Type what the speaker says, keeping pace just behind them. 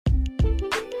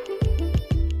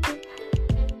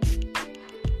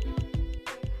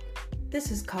This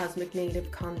is Cosmic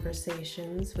Native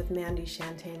Conversations with Mandy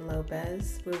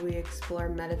Lopez, where we explore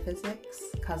metaphysics,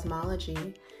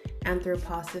 cosmology,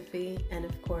 anthroposophy, and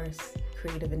of course,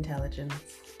 creative intelligence.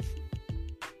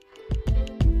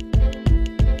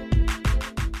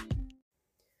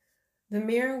 The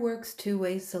mirror works two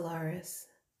ways, Solaris.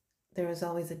 There is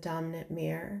always a dominant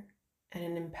mirror and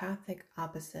an empathic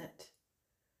opposite.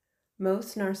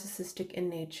 Most narcissistic in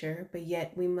nature, but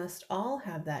yet we must all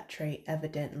have that trait,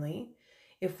 evidently,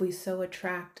 if we so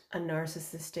attract a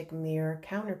narcissistic mirror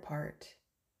counterpart.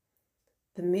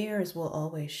 The mirrors will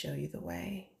always show you the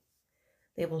way.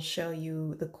 They will show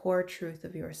you the core truth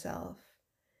of yourself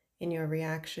in your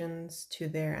reactions to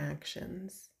their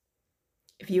actions.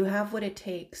 If you have what it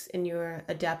takes in your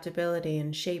adaptability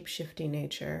and shape-shifting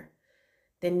nature,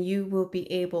 then you will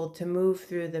be able to move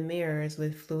through the mirrors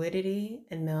with fluidity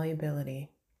and malleability.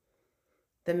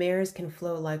 The mirrors can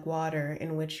flow like water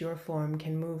in which your form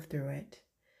can move through it,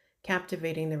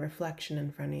 captivating the reflection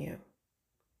in front of you,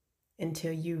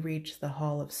 until you reach the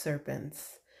Hall of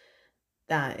Serpents.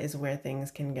 That is where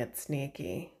things can get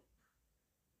sneaky.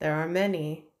 There are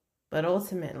many, but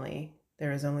ultimately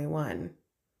there is only one.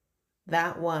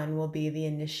 That one will be the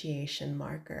initiation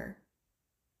marker.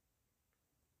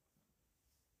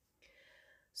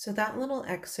 So that little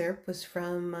excerpt was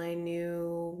from my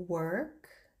new work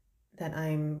that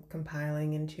I'm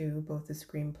compiling into both a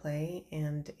screenplay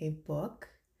and a book.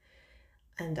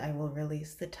 And I will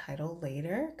release the title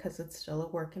later because it's still a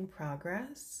work in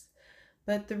progress.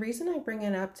 But the reason I bring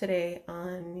it up today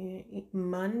on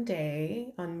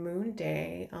Monday, on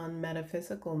Moonday, on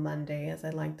Metaphysical Monday, as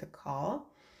I like to call,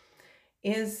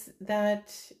 is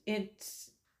that it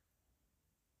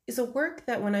is a work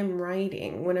that when I'm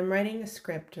writing a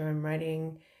script or I'm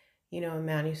writing, a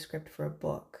manuscript for a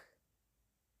book,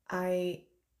 I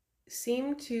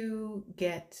seem to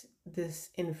get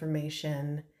this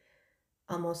information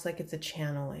almost like it's a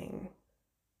channeling.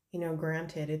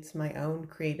 Granted, it's my own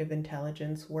creative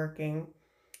intelligence working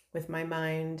with my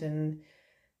mind and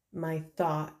my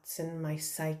thoughts and my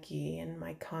psyche and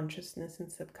my consciousness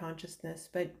and subconsciousness,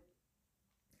 but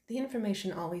the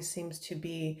information always seems to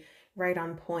be right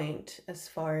on point as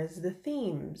far as the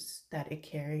themes that it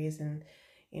carries. And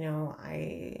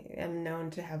I am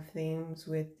known to have themes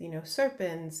with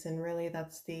serpents, and really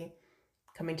that's the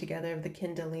coming together of the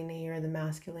Kundalini, or the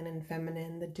masculine and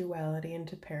feminine, the duality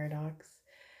into paradox.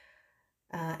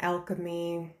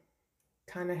 Alchemy,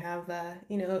 kind of have a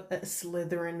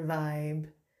Slytherin vibe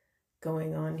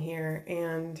going on here.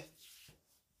 And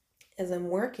as I'm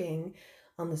working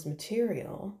on this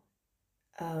material,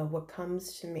 what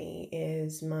comes to me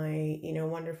is my,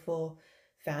 wonderful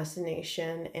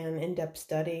fascination and in-depth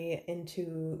study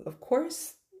into, of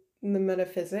course, the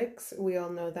metaphysics. We all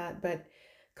know that, but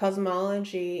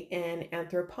cosmology and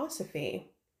anthroposophy.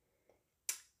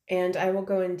 And I will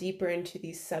go in deeper into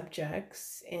these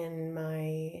subjects in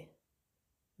my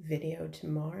video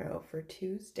tomorrow for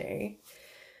Tuesday.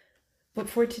 But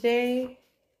for today,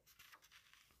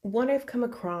 what I've come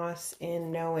across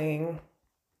in knowing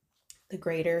the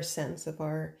greater sense of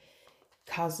our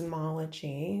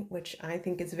cosmology, which I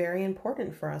think is very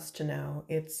important for us to know.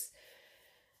 It's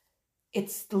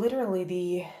literally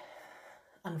the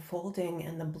unfolding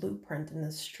and the blueprint and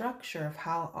the structure of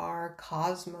how our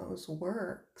cosmos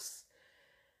works.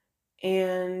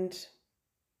 And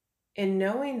in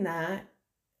knowing that,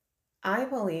 I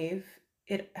believe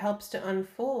it helps to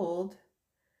unfold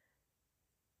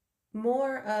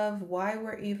more of why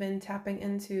we're even tapping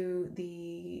into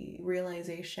the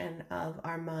realization of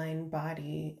our mind,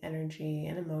 body, energy,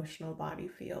 and emotional body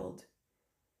field.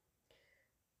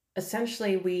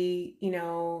 Essentially, we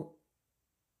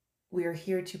are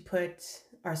here to put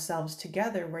ourselves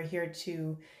together. We're here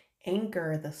to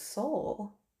anchor the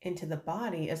soul into the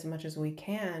body as much as we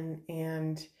can.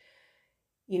 And,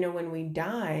 when we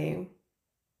die,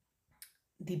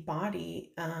 the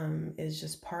body is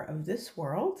just part of this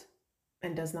world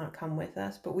and does not come with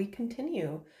us, but we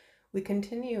continue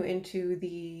into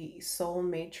the soul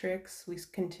matrix. We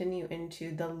continue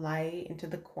into the light, into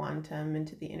the quantum,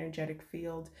 into the energetic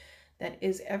field that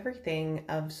is everything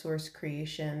of source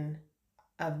creation,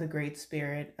 of the great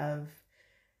spirit, of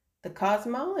the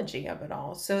cosmology of it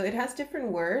all. So it has different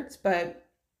words, but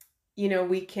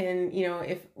we can,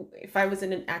 if I was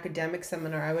in an academic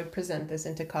seminar, I would present this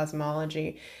into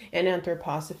cosmology and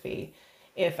anthroposophy.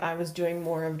 If I was doing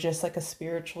more of just like a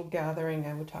spiritual gathering,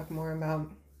 I would talk more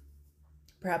about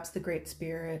perhaps the great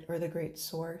spirit or the great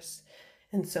source,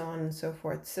 and so on and so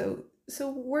forth. So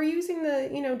we're using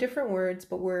the, different words,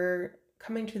 but we're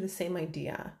coming to the same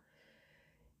idea.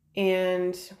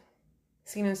 And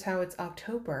seeing as how it's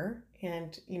October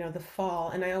and, the fall,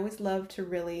 and I always love to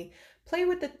really play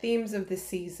with the themes of the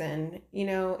season.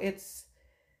 It's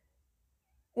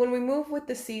when we move with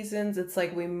the seasons, it's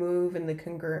like we move in the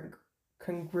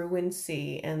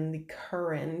congruency and the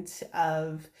current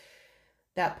of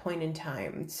that point in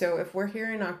time. So if we're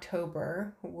here in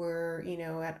October, we're,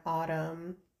 at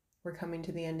autumn, we're coming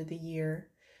to the end of the year.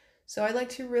 So I like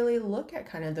to really look at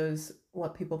kind of those,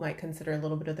 what people might consider a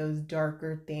little bit of those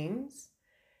darker themes.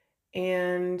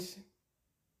 And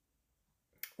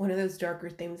one of those darker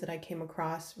themes that I came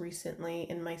across recently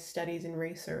in my studies and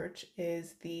research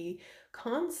is the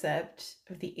concept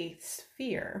of the eighth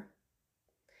sphere.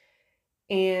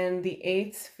 And the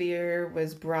eighth sphere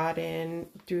was brought in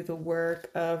through the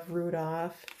work of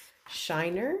Roldoph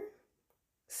Steiner,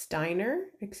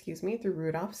 through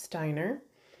Roldoph Steiner.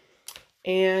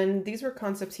 And these were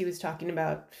concepts he was talking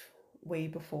about way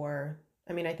before.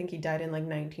 I mean, I think he died in like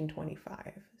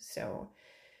 1925. So,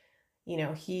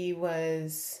 he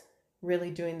was really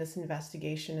doing this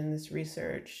investigation and this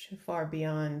research far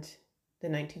beyond the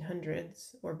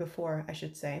 1900s, or before, I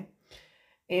should say.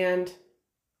 And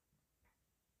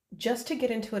just to get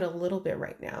into it a little bit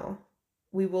right now,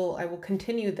 I will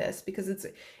continue this because it's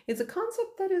a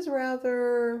concept that is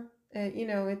rather,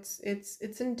 it's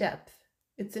in depth.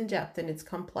 It's in depth and it's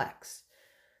complex.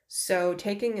 So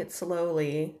taking it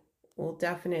slowly will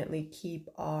definitely keep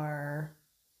our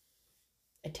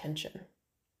attention.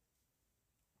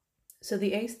 So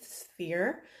the eighth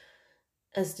sphere,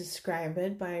 as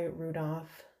described by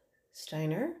Roldoph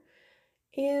Steiner,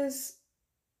 is,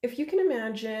 if you can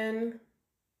imagine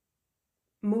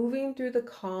moving through the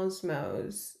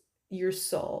cosmos, your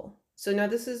soul. So now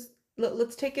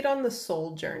let's take it on the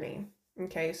soul journey.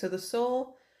 Okay, so the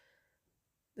soul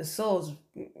is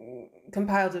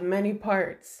compiled of many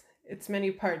parts. It's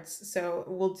many parts. So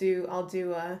I'll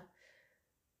do a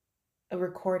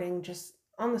recording just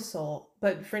on the soul.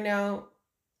 But for now,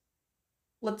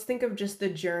 let's think of just the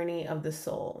journey of the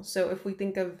soul. So if we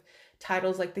think of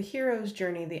titles like The Hero's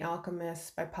Journey, The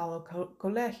Alchemist by Paulo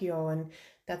Coelho, and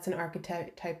that's an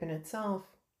archetype in itself,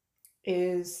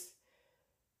 is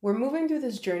we're moving through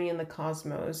this journey in the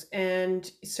cosmos,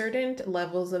 and certain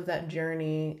levels of that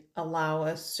journey allow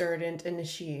us certain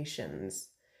initiations.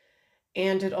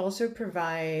 And it also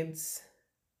provides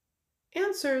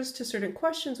answers to certain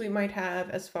questions we might have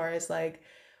as far as like,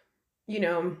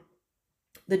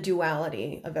 the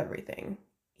duality of everything,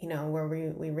 where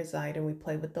we reside and we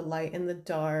play with the light and the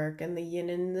dark and the yin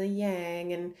and the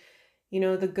yang and,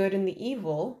 the good and the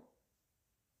evil.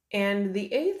 And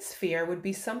the eighth sphere would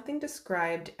be something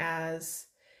described as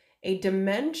a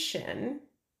dimension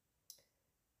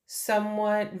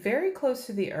somewhat very close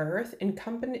to the earth,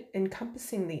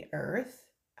 encompassing the earth.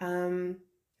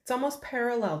 It's almost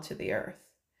parallel to the earth.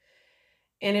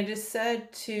 And it is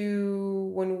said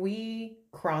to, when we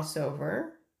cross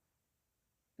over,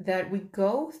 that we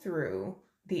go through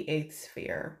the eighth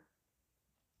sphere.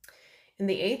 And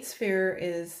the eighth sphere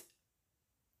is,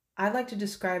 I like to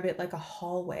describe it like a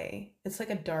hallway. It's like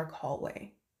a dark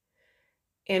hallway.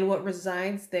 And what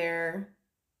resides there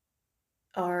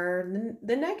are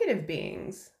the negative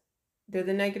beings. They're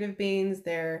the negative beings.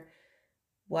 They're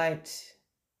what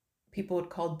people would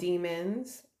call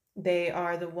demons. They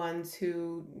are the ones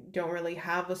who don't really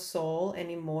have a soul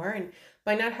anymore. And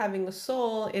by not having a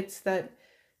soul, it's that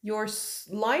your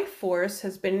life force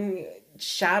has been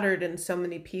shattered in so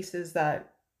many pieces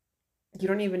that you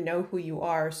don't even know who you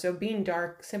are. So being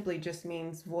dark simply just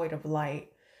means void of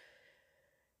light.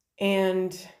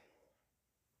 And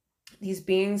these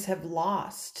beings have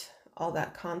lost all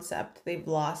that concept. They've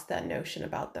lost that notion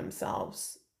about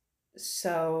themselves.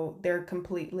 So they're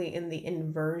completely in the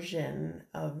inversion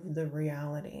of the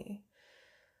reality.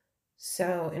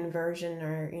 So inversion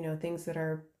are, things that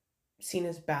are seen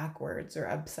as backwards or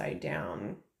upside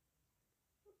down.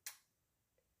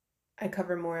 I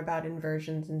cover more about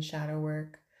inversions and shadow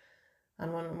work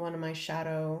on one of my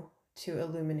shadow to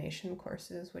illumination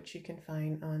courses, which you can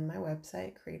find on my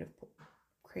website,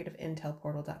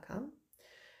 creativeintelportal.com.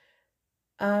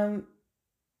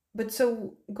 But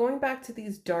so going back to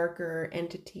these darker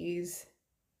entities,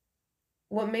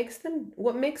 what makes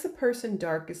a person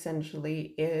dark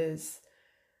essentially is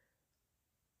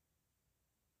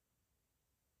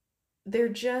they're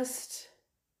just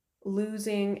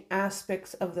losing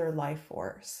aspects of their life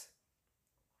force.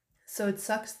 So it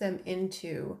sucks them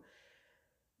into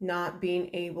not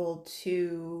being able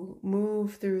to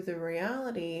move through the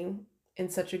reality in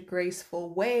such a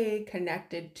graceful way,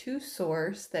 connected to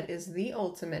source that is the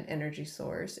ultimate energy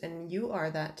source. And you are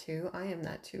that too. I am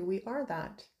that too. We are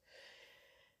that.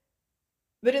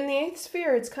 But in the eighth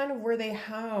sphere, it's kind of where they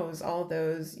house all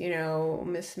those,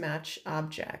 mismatch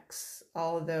objects,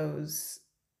 all of those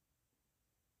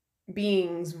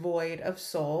beings void of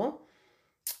soul,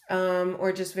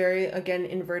 or just very, again,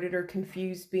 inverted or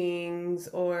confused beings,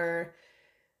 or,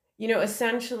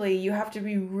 essentially you have to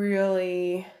be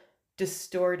really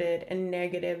distorted and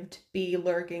negative to be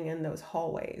lurking in those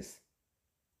hallways.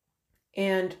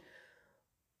 And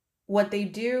what they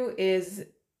do is,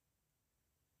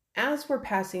 as we're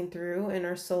passing through in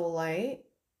our soul light,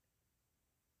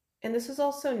 and this is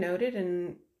also noted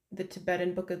in the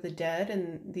Tibetan Book of the Dead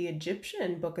and the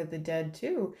Egyptian Book of the Dead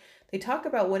too. They talk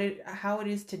about how it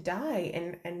is to die,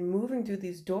 and moving through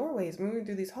these doorways, moving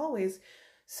through these hallways.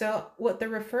 So what they're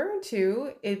referring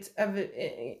to,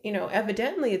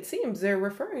 evidently it seems they're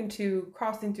referring to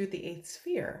crossing through the eighth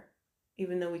sphere,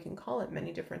 even though we can call it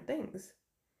many different things.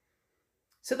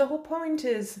 So the whole point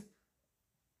is,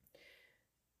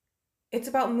 it's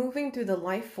about moving through the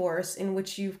life force in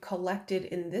which you've collected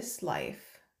in this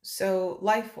life. So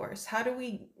life force, how do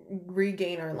we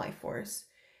regain our life force?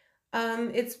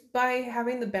 It's by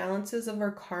having the balances of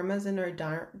our karmas and our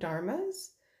dharmas,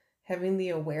 having the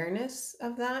awareness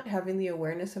of that, having the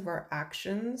awareness of our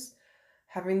actions,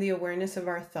 having the awareness of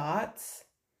our thoughts,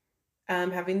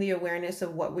 having the awareness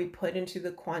of what we put into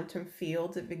the quantum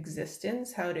field of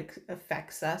existence, how it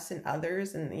affects us and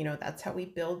others. And, that's how we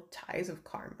build ties of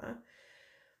karma.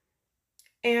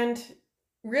 And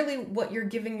really what you're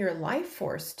giving your life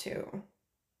force to.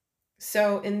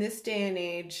 So in this day and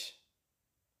age,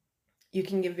 you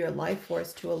can give your life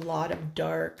force to a lot of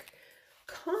dark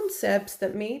concepts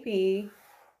that maybe,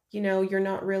 you're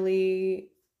not really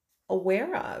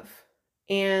aware of.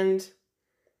 And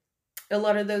a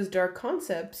lot of those dark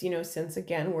concepts, since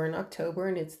again, we're in October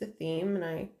and it's the theme, and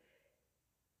I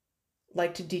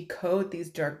like to decode these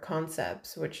dark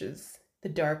concepts, which is the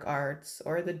dark arts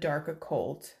or the dark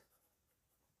occult,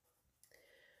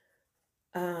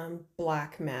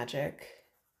 black magic.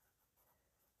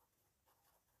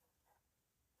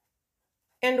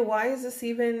 And why is this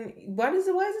even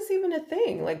a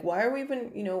thing? Like, why are we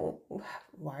even,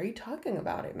 why are you talking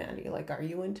about it, Mandy? Like, are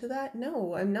you into that?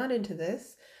 No, I'm not into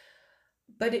this.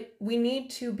 But we need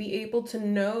to be able to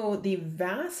know the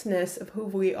vastness of who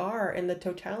we are and the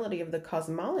totality of the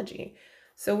cosmology.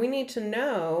 So we need to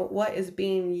know what is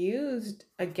being used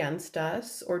against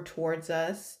us or towards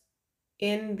us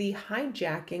in the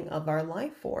hijacking of our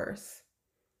life force.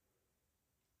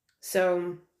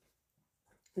 So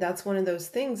that's one of those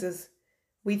things, is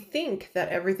we think that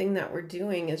everything that we're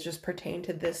doing is just pertain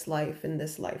to this life and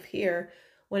this life here,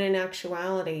 when in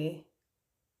actuality,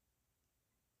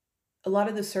 a lot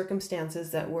of the circumstances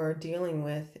that we're dealing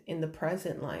with in the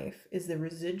present life is the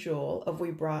residual of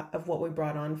what we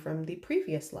brought on from the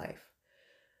previous life.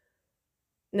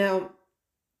 Now,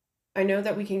 I know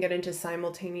that we can get into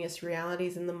simultaneous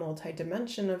realities in the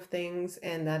multi-dimension of things,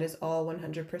 and that is all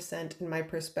 100% in my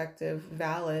perspective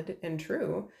valid and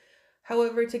true.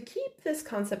 However, to keep this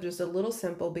concept just a little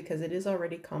simple, because it is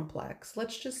already complex,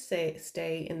 let's just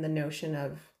stay in the notion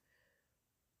of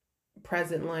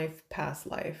present life, past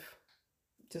life.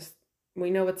 Just, we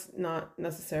know it's not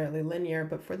necessarily linear,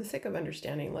 but for the sake of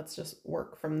understanding, let's just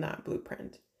work from that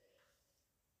blueprint.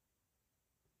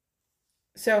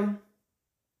 So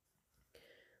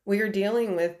we are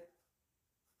dealing with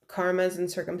karmas and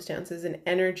circumstances and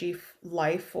energy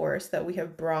life force that we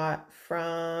have brought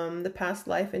from the past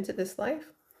life into this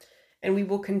life. And we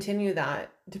will continue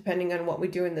that depending on what we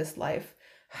do in this life,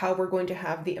 how we're going to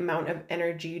have the amount of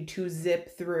energy to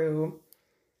zip through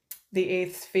the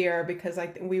eighth sphere, because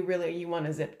you want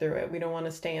to zip through it. We don't want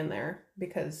to stay in there,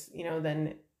 because,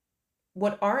 then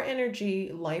what our energy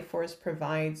life force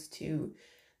provides to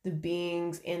the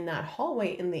beings in that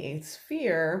hallway in the eighth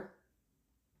sphere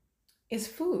is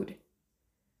food.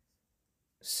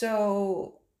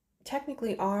 So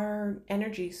technically our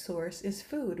energy source is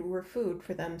food. We're food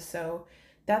for them. So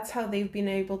that's how they've been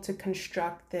able to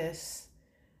construct this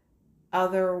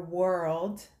other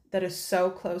world that is so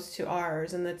close to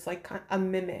ours, and it's like a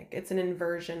mimic. It's an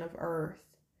inversion of Earth,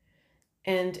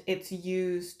 and it's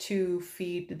used to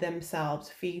feed themselves,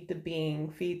 feed the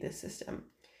being, feed the system,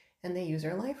 and they use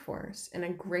our life force. And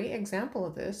a great example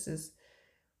of this is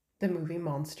the movie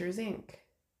Monsters, Inc.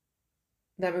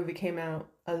 That movie came out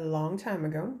a long time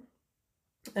ago.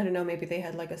 I don't know, maybe they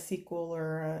had like a sequel,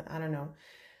 or I don't know.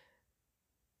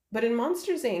 But in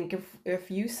Monsters, Inc., if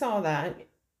you saw that,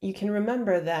 you can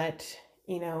remember that,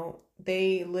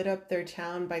 they lit up their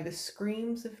town by the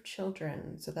screams of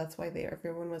children. So that's why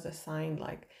everyone was assigned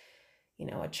like,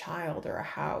 a child or a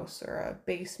house or a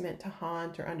basement to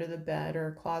haunt, or under the bed or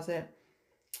a closet.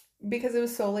 because it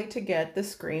was solely to get the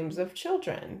screams of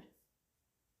children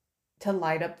to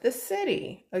light up the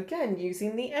city, again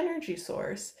using the energy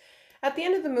source. At the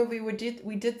end of the movie,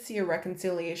 we did see a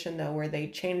reconciliation though, where they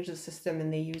changed the system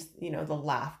and they used, the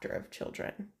laughter of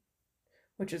children,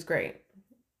 which is great.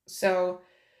 So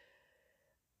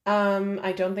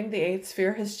I don't think the eighth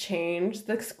sphere has changed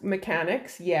the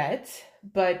mechanics yet,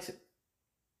 but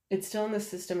it's still in the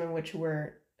system in which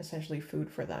we're essentially food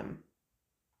for them.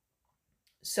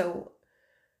 So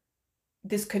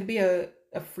this could be a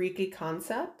freaky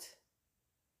concept,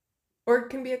 or it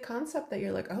can be a concept that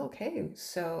you're like, oh, okay,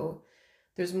 so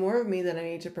there's more of me that I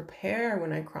need to prepare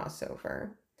when I cross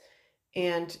over.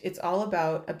 And it's all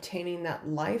about obtaining that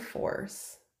life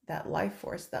force, that life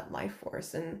force, that life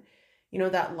force. And,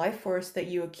 that life force that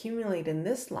you accumulate in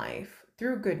this life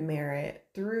through good merit,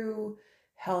 through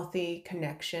healthy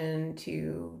connection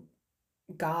to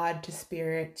God, to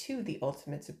spirit, to the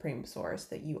ultimate supreme source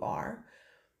that you are,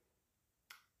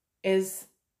 is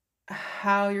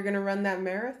how you're going to run that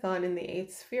marathon in the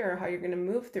eighth sphere, how you're going to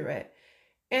move through it.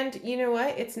 And you know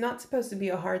what? It's not supposed to be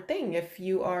a hard thing. If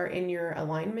you are in your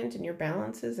alignment and your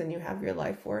balances and you have your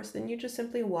life force, then you just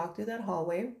simply walk through that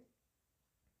hallway,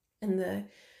 and the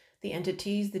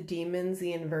entities, the demons,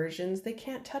 the inversions, they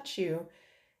can't touch you.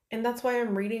 And that's why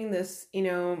I'm reading this,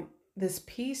 this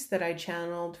piece that I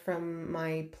channeled from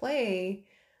my play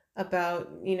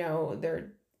about,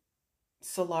 their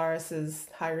Solaris's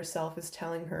higher self is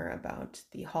telling her about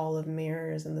the Hall of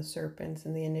Mirrors and the serpents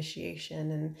and the initiation.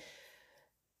 And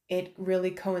it really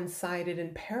coincided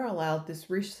and paralleled this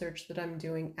research that I'm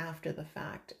doing after the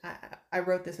fact. I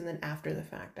wrote this, and then after the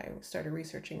fact, I started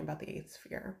researching about the eighth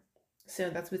sphere. So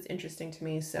that's what's interesting to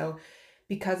me. So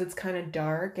because it's kind of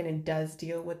dark and it does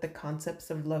deal with the concepts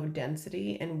of low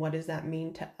density and what does that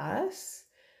mean to us,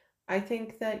 I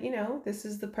think that, this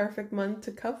is the perfect month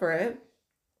to cover it.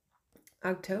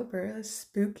 October, the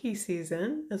spooky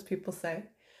season, as people say.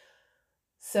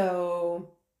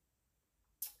 So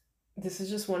this is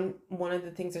just one of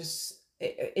the things.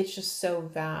 It's just so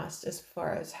vast as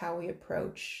far as how we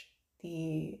approach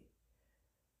the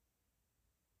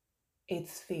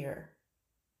eighth sphere.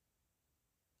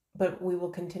 But we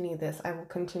will continue this. I will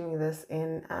continue this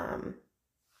in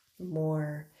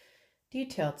more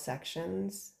detailed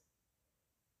sections.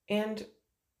 And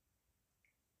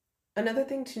another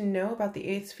thing to know about the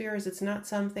eighth sphere is it's not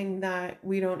something that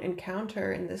we don't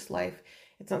encounter in this life.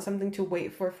 It's not something to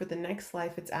wait for the next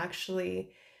life. It's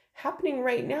actually happening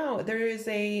right now.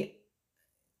 The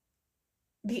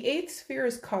eighth sphere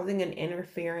is causing an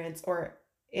interference, or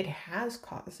it has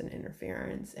caused an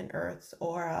interference in Earth's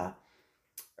aura,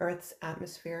 Earth's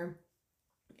atmosphere,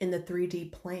 in the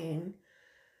 3D plane.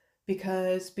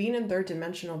 Because being in third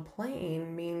dimensional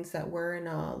plane means that we're in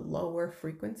a lower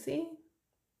frequency.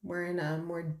 We're in a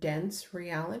more dense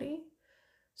reality.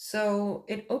 So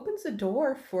it opens the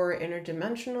door for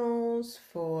interdimensionals,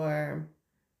 for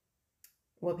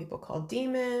what people call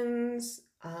demons,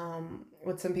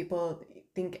 what some people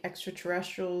think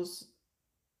extraterrestrials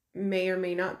may or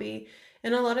may not be.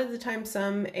 And a lot of the time,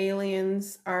 some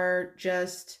aliens are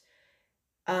just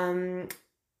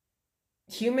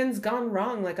humans gone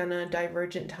wrong, like on a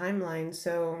divergent timeline.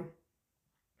 So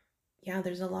yeah,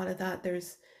 there's a lot of that.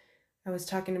 I was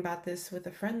talking about this with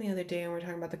a friend the other day, and we're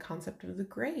talking about the concept of the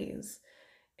Greys.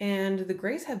 And the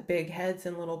Greys have big heads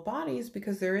and little bodies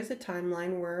because there is a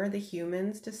timeline where the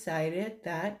humans decided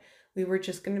that we were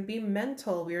just going to be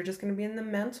mental. We were just going to be in the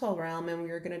mental realm, and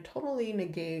we were going to totally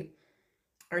negate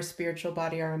our spiritual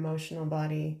body, our emotional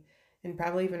body, and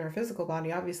probably even our physical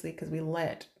body, obviously, because we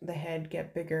let the head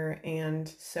get bigger. And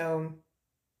so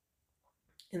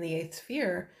in the eighth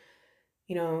sphere,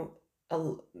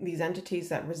 these entities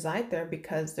that reside there,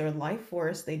 because their life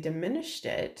force, they diminished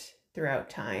it throughout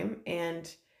time,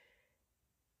 and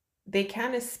they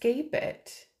can't escape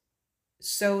it.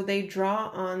 So they draw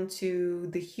onto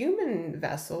the human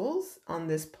vessels on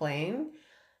this plane,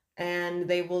 and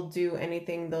they will do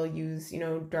anything. They'll use,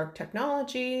 dark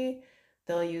technology,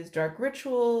 they'll use dark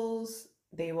rituals,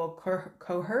 they will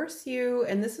coerce you.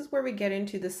 And this is where we get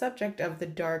into the subject of the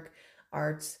dark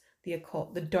arts, the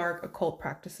occult, the dark occult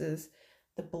practices,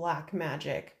 the black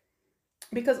magic.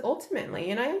 Because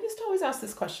ultimately, and I just always ask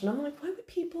this question, I'm like, why would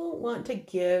people want to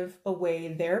give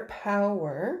away their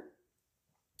power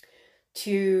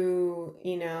to,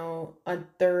 a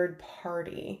third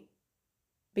party?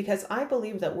 Because I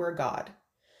believe that we're God.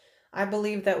 I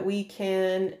believe that we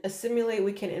can assimilate,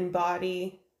 we can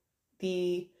embody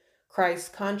the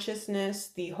Christ consciousness,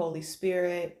 the Holy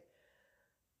Spirit,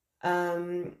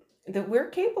 that we're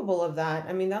capable of that.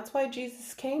 I mean, that's why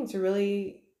Jesus came, to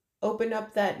really open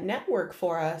up that network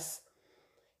for us.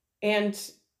 And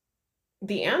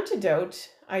the antidote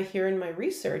I hear in my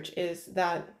research is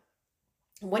that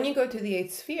when you go to the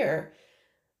eighth sphere,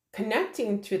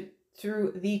 connecting to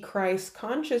through the Christ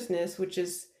consciousness, which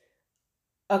is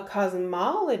a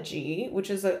cosmology, which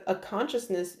is a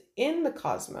consciousness in the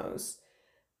cosmos.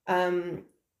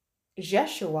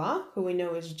 Yeshua, who we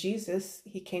know as Jesus,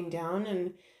 he came down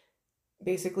and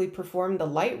basically performed the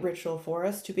light ritual for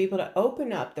us to be able to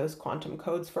open up those quantum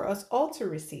codes for us all to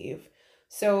receive.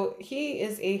 So he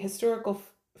is a historical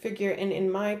figure, and in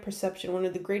my perception, one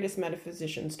of the greatest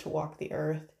metaphysicians to walk the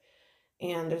earth.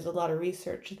 And there's a lot of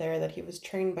research there that he was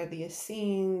trained by the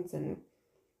Essenes and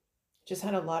just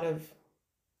had a lot of,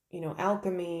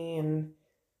 alchemy, and,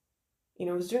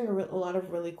 was doing a lot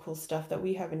of really cool stuff that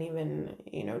we haven't even,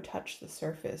 touched the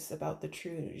surface about the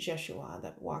true Yeshua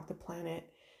that walked the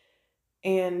planet.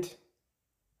 And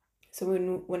so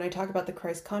when I talk about the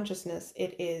Christ consciousness,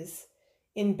 it is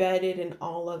embedded in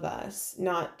all of us,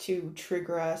 not to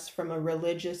trigger us from a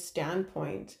religious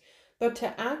standpoint, but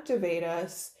to activate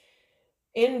us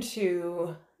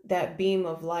into that beam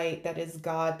of light that is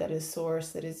God, that is source,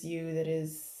 that is you, that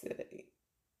is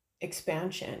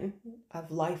expansion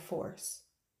of life force.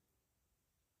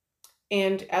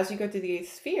 And as you go through the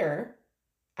eighth sphere,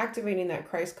 activating that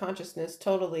Christ consciousness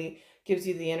totally gives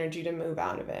you the energy to move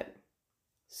out of it.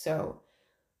 So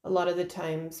a lot of the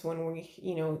times when we,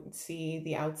 see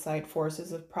the outside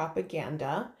forces of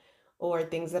propaganda or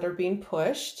things that are being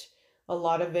pushed, a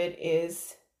lot of it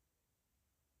is,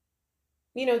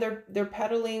 they're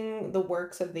peddling the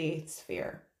works of the eighth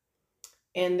sphere,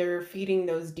 and they're feeding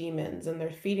those demons and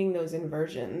they're feeding those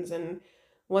inversions. And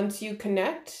once you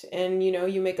connect and,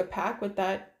 you make a pact with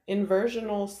that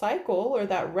inversional cycle or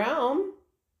that realm,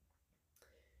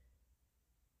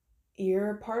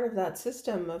 you're part of that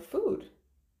system of food.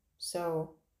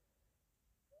 So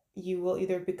you will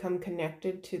either become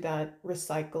connected to that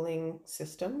recycling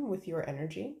system with your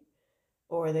energy,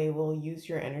 or they will use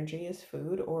your energy as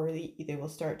food, or they will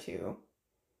start to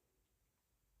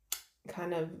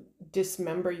kind of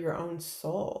dismember your own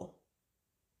soul.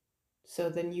 So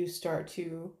then you start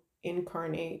to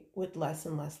incarnate with less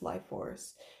and less life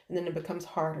force. And then it becomes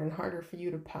harder and harder for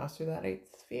you to pass through that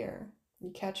eighth sphere.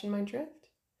 You catching my drift?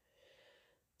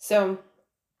 So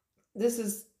this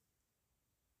is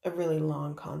a really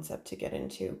long concept to get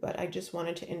into, but I just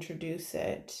wanted to introduce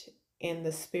it in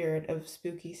the spirit of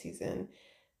spooky season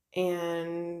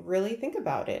and really think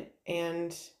about it.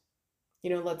 And,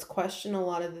 let's question a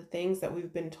lot of the things that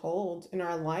we've been told in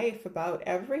our life about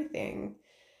everything,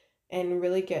 and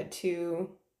really get to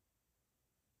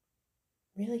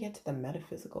the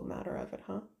metaphysical matter of it,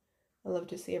 huh? I love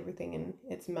to see everything in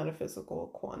its metaphysical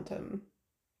quantum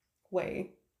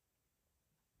way.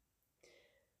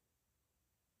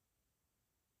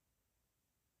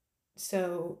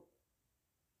 So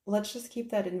let's just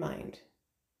keep that in mind.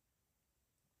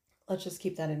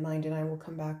 And I will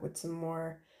come back with some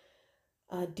more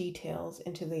details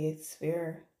into the eighth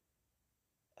sphere.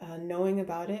 Knowing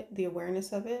about it, the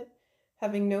awareness of it,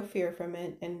 having no fear from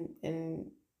it,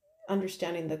 and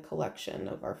understanding the collection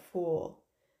of our full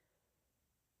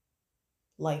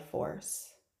life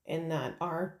force, and that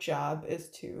our job is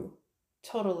to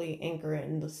totally anchor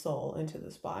in the soul into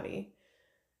this body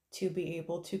to be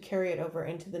able to carry it over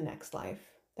into the next life.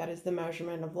 That is the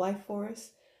measurement of life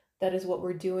force. That is what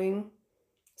we're doing.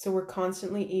 So we're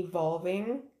constantly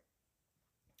evolving.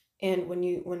 And when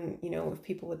if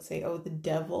people would say, oh, the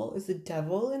devil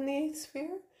in the eighth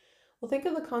sphere? Well, think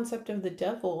of the concept of the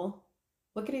devil.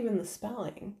 Look at even the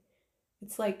spelling.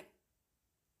 It's like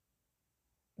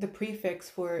the prefix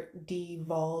for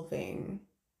devolving.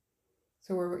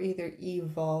 So we're either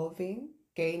evolving,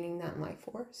 gaining that life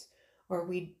force, or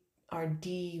we are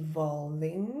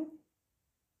devolving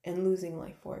and losing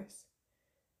life force.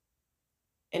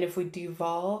 And if we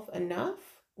devolve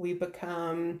enough, we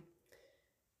become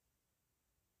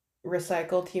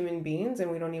recycled human beings,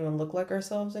 and we don't even look like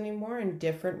ourselves anymore in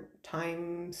different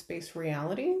time space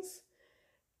realities.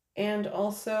 And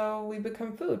also we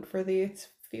become food for the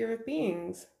sphere of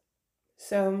beings.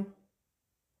 So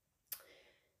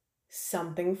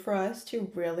something for us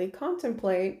to really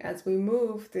contemplate as we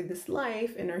move through this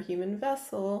life in our human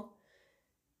vessel,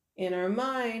 in our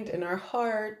mind, in our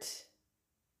heart,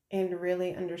 and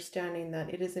really understanding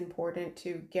that it is important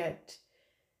to get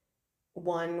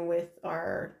one with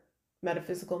our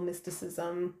metaphysical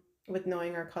mysticism, with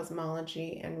knowing our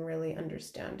cosmology, and really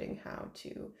understanding how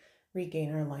to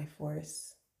regain our life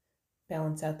force,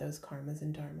 balance out those karmas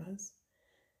and dharmas,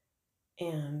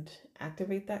 and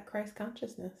activate that Christ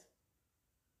consciousness.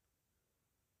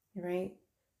 Right?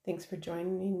 Thanks for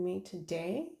joining me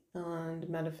today. on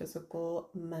Metaphysical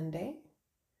Monday,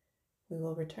 we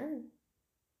will return.